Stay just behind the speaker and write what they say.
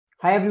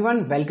Hi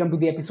everyone, welcome to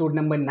the episode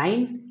number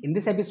 9. In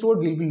this episode,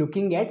 we'll be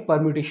looking at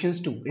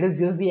permutations 2. It is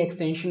just the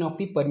extension of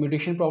the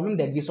permutation problem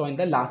that we saw in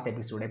the last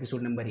episode,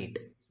 episode number 8.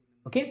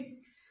 Okay,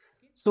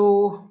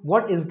 so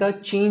what is the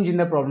change in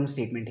the problem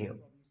statement here?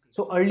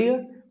 So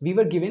earlier, we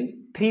were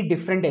given three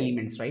different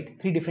elements, right?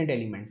 Three different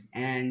elements,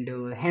 and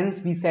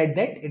hence we said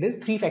that it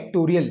is 3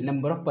 factorial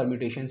number of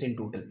permutations in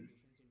total.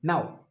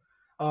 Now,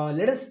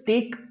 let us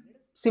take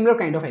similar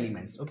kind of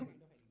elements, okay?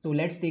 So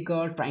let's take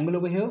a triangle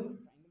over here.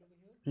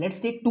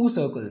 Let's take two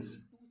circles,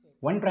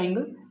 one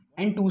triangle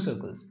and two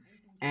circles,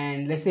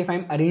 and let's say if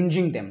I'm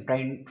arranging them,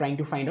 trying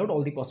to find out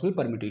all the possible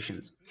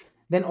permutations,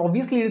 then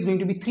obviously it is going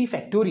to be 3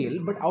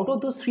 factorial, but out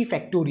of those 3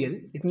 factorial,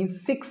 it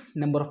means 6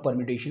 number of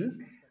permutations.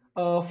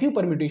 A few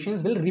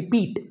permutations will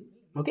repeat.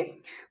 Okay,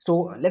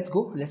 so let's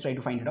go, let's try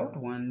to find it out.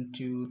 1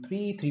 2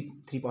 3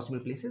 three possible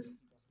places,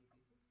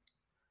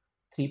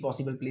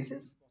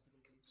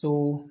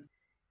 so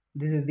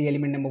this is the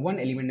element number 1,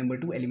 element number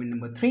 2, element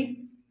number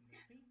 3.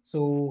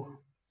 So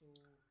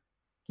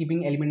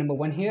keeping element number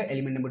 1 here,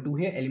 element number 2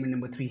 here, element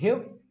number 3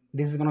 here.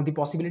 This is one of the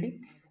possibility.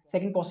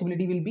 Second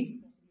possibility will be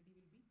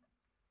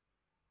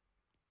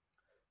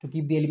to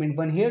keep the element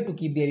 1 here, to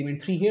keep the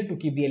element 3 here, to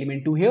keep the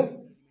element 2 here.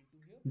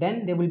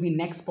 Then there will be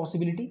next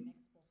possibility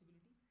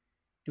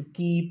to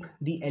keep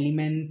the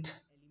element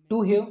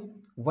 2 here,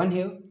 1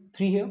 here,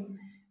 3 here.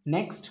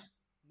 Next,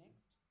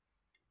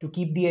 to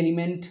keep the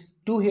element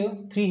 2 here,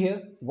 3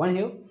 here, 1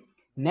 here.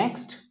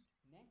 Next,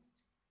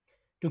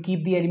 to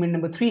keep the element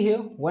number 3 here,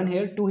 1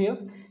 here, 2 here.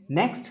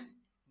 Next,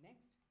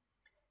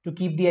 to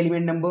keep the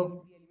element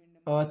number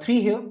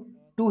 3 here,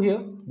 2 here,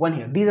 1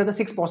 here. These are the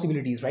 6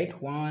 possibilities, right?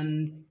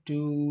 1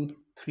 2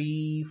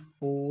 3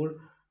 4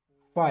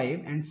 5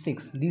 and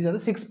 6. These are the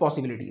 6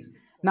 possibilities.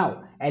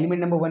 Now element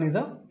number 1 is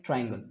a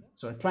triangle,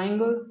 so a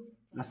triangle,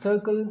 a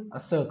circle, a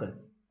circle.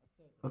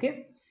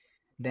 Okay,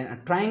 then a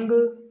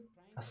triangle,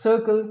 a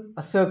circle,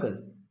 a circle,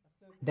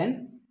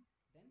 then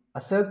a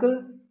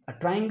circle, a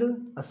triangle,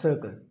 a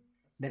circle.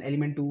 Then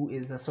element 2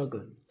 is a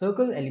circle,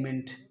 circle.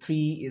 Element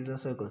 3 is a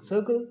circle,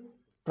 circle,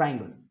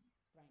 triangle,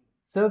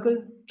 circle,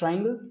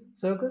 triangle,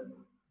 circle,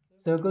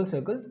 circle,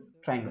 circle,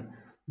 triangle.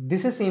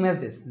 This is same as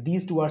this.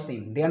 These two are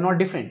same. They are not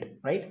different,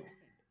 right?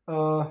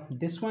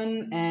 This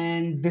one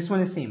and this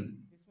one is same.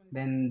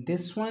 Then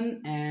this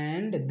one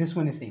and this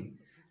one is same.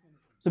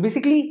 So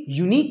basically,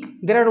 unique,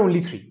 there are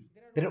only 3.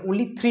 There are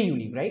only 3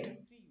 unique, right?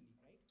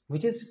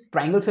 Which is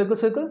triangle, circle,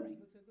 circle,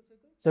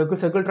 circle,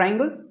 circle,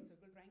 triangle,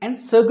 and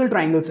circle,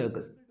 triangle,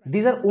 circle.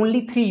 These are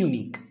only 3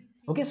 unique.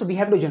 Okay, so we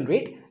have to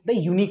generate the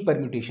unique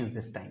permutations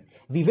this time.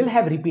 We will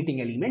have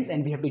repeating elements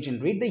and we have to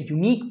generate the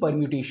unique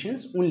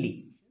permutations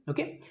only.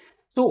 Okay,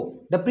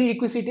 so the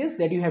prerequisite is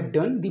that you have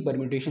done the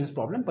permutations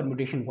problem,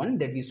 permutation 1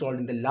 that we solved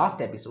in the last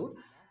episode,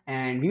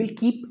 and we will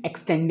keep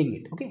extending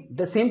it. Okay,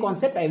 the same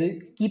concept I will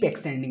keep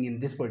extending in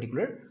this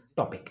particular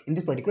topic, in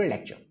this particular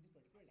lecture.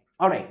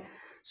 All right.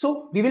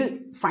 So we will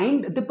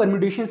find the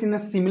permutations in a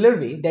similar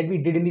way that we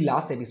did in the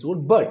last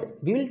episode,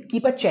 but we will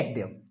keep a check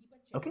there.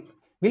 Okay,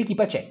 we'll keep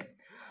a check.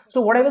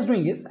 So what I was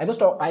doing is I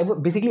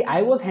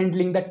was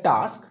handling the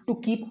task to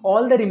keep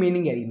all the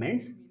remaining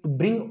elements, to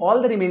bring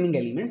all the remaining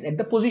elements at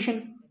the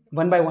position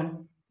one by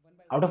one.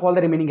 Out of all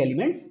the remaining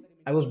elements,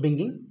 I was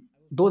bringing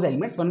those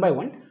elements one by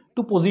one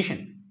to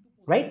position,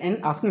 right,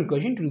 and asking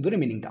recursion to do the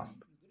remaining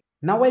task.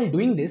 Now while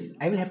doing this,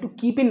 I will have to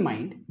keep in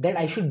mind that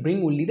I should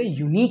bring only the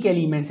unique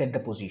elements at the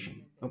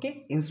position.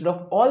 Okay, instead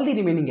of all the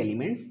remaining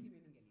elements,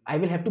 I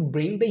will have to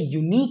bring the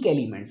unique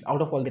elements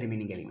out of all the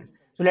remaining elements.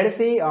 So let us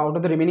say out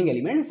of the remaining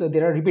elements,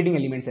 there are repeating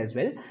elements as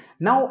well.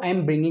 Now I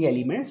am bringing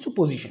elements to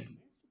position.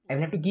 I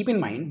will have to keep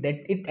in mind that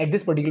at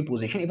this particular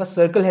position, if a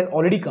circle has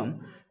already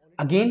come,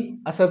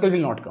 again a circle will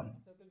not come.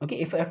 Okay,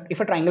 if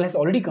a triangle has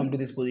already come to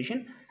this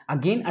position,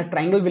 again a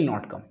triangle will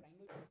not come.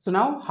 So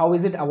now how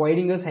is it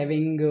avoiding us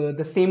having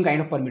the same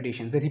kind of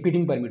permutations, the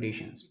repeating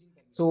permutations?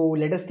 So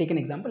let us take an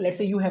example. Let's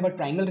say you have a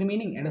triangle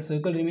remaining and a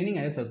circle remaining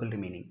and a circle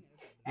remaining.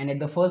 And at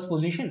the first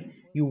position,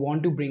 you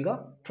want to bring a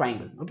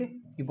triangle. Okay,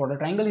 you brought a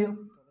triangle here.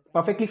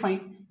 Perfectly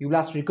fine. You will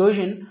ask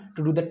recursion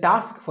to do the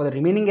task for the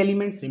remaining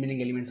elements.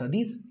 Remaining elements are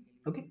these.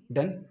 Okay,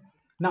 done.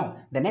 Now,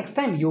 the next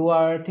time you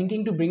are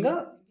thinking to bring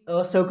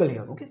a circle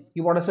here. Okay,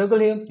 you brought a circle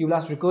here. You will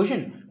ask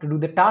recursion to do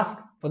the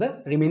task for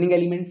the remaining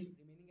elements.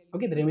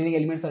 Okay, the remaining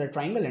elements are a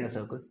triangle and a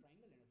circle.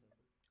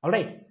 All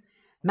right.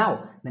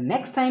 Now, the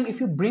next time if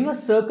you bring a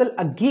circle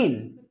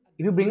again,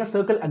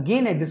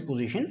 at this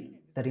position,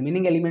 the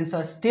remaining elements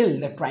are still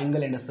the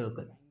triangle and a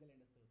circle.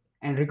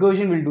 And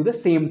recursion will do the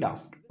same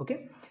task.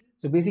 Okay.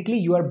 So basically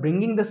you are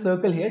bringing the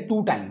circle here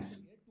 2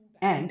 times.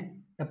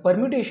 And the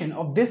permutation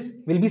of this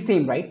will be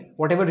same, right?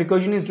 Whatever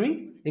recursion is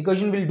doing,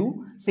 recursion will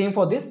do same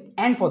for this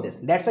and for this.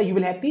 That's why you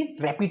will have the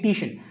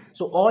repetition.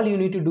 So all you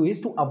need to do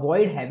is to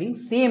avoid having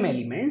same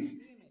elements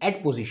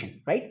at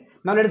position, right?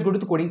 Now let us go to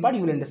the coding part.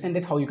 You will understand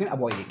that how you can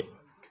avoid it.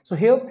 So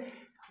here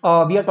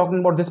we are talking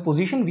about this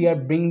position. We are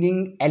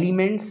bringing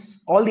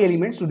elements, all the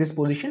elements to this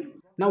position.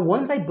 Now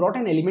once I brought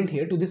an element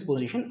here to this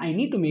position, I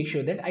need to make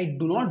sure that I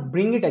do not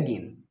bring it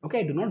again. Okay,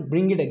 I do not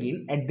bring it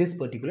again at this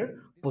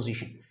particular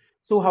position.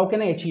 So how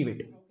can I achieve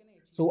it?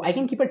 So I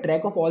can keep a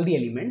track of all the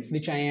elements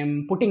which I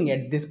am putting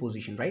at this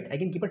position, right? I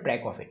can keep a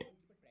track of it,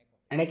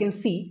 and I can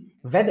see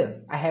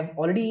whether I have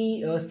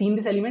already seen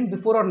this element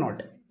before or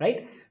not,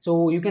 right?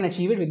 So you can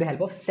achieve it with the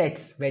help of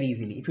sets very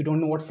easily. If you don't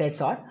know what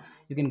sets are,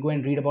 you can go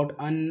and read about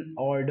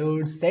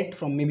unordered set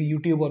from maybe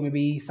YouTube or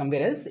maybe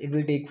somewhere else. It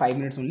will take 5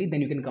 minutes only.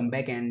 Then you can come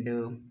back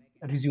and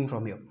resume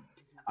from here.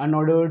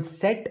 Unordered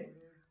set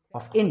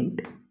of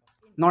int,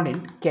 not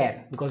int,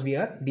 char, because we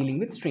are dealing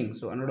with strings.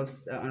 So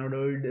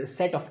unordered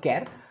set of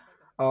char,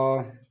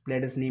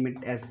 let us name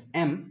it as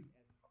m.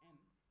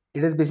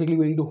 It is basically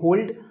going to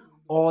hold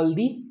all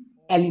the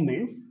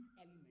elements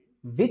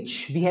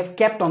which we have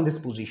kept on this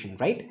position,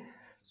 right?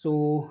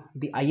 So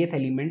the ith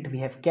element we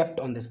have kept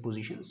on this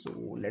position. So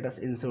let us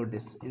insert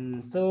this.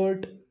 M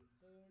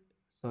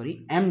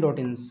dot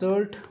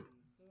insert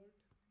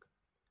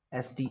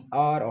str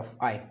of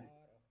I.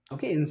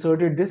 Okay,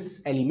 inserted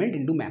this element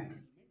into map.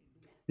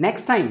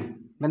 Next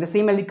time when the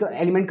same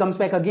element comes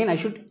back again, I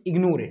should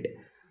ignore it.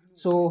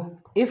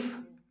 So if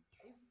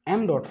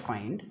m dot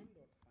find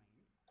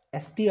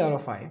str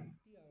of I,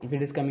 if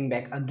it is coming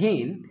back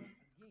again,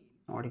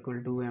 not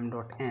equal to m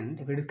dot end,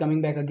 if it is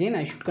coming back again,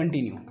 I should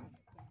continue.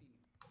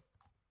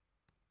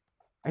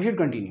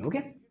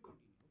 Okay,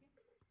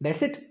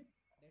 that's it.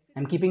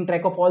 I'm keeping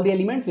track of all the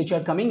elements which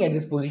are coming at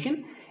this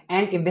position,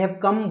 and if they have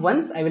come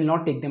once, I will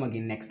not take them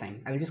again next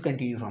time. I will just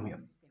continue from here.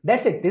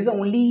 That's it. This is the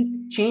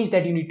only change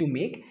that you need to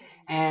make,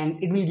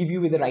 and it will give you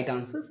with the right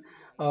answers.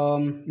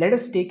 Let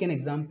us take an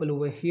example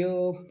over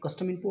here.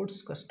 Custom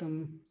inputs, this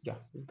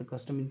is the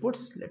custom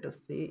inputs. Let us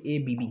say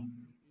ABB.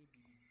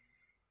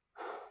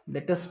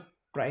 Let us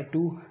try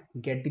to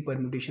get the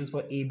permutations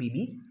for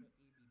ABB.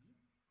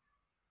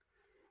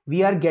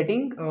 We are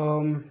getting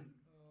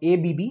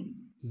ABB.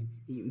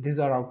 This is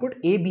our output.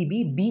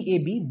 ABB,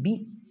 BAB,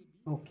 B.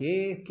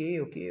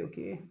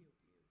 Okay.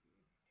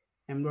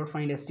 M dot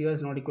find str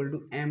is not equal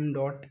to M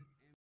dot.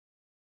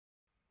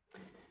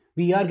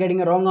 We are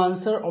getting a wrong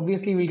answer.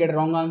 Obviously, we'll get a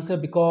wrong answer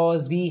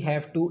because we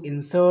have to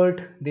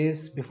insert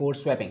this before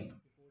swapping.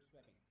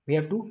 We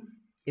have to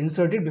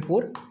insert it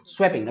before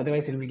swapping.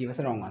 Otherwise, it will give us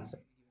a wrong answer.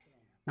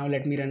 Now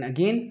let me run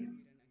again.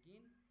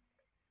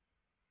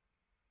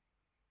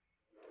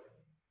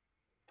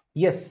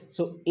 Yes,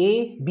 so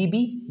ABB,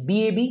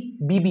 BAB,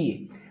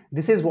 BBA.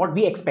 This is what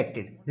we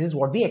expected.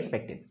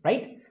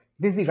 Right?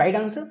 This is the right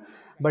answer.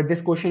 But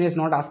this question is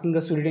not asking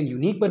us to write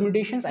unique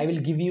permutations. I will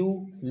give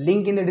you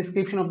link in the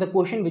description of the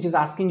question which is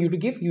asking you to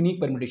give unique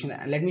permutation.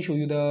 Let me show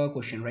you the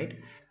question, right?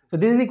 So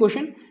this is the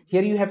question.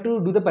 Here you have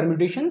to do the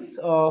permutations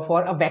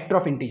for a vector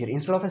of integer.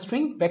 Instead of a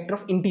string, vector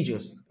of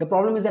integers. The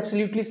problem is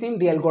absolutely same.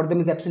 The algorithm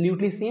is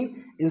absolutely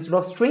same. Instead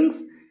of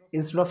strings,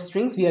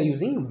 we are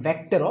using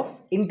vector of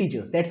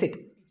integers. That's it.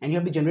 And you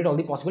have to generate all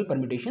the possible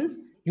permutations,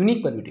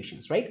 unique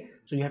permutations, right?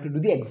 So you have to do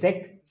the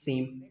exact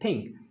same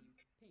thing.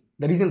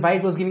 The reason why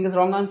it was giving us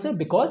wrong answer,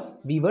 because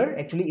we were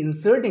actually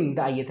inserting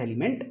the ith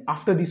element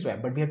after the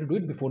swap, but we have to do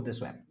it before the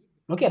swap.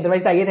 Okay,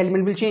 otherwise the ith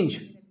element will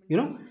change.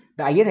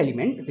 The ith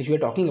element which we are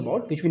talking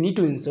about, which we need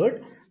to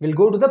insert, will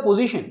go to the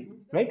position,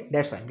 right?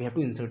 That's why we have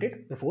to insert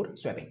it before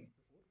swapping.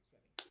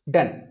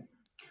 Done.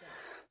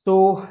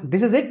 So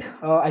this is it.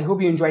 I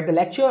hope you enjoyed the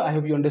lecture. I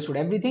hope you understood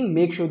everything.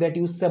 Make sure that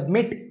you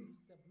submit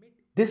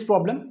this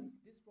problem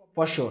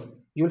for sure.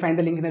 You will find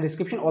the link in the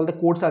description. All the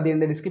codes are there in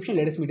the description.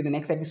 Let us meet in the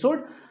next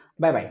episode.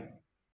 Bye bye.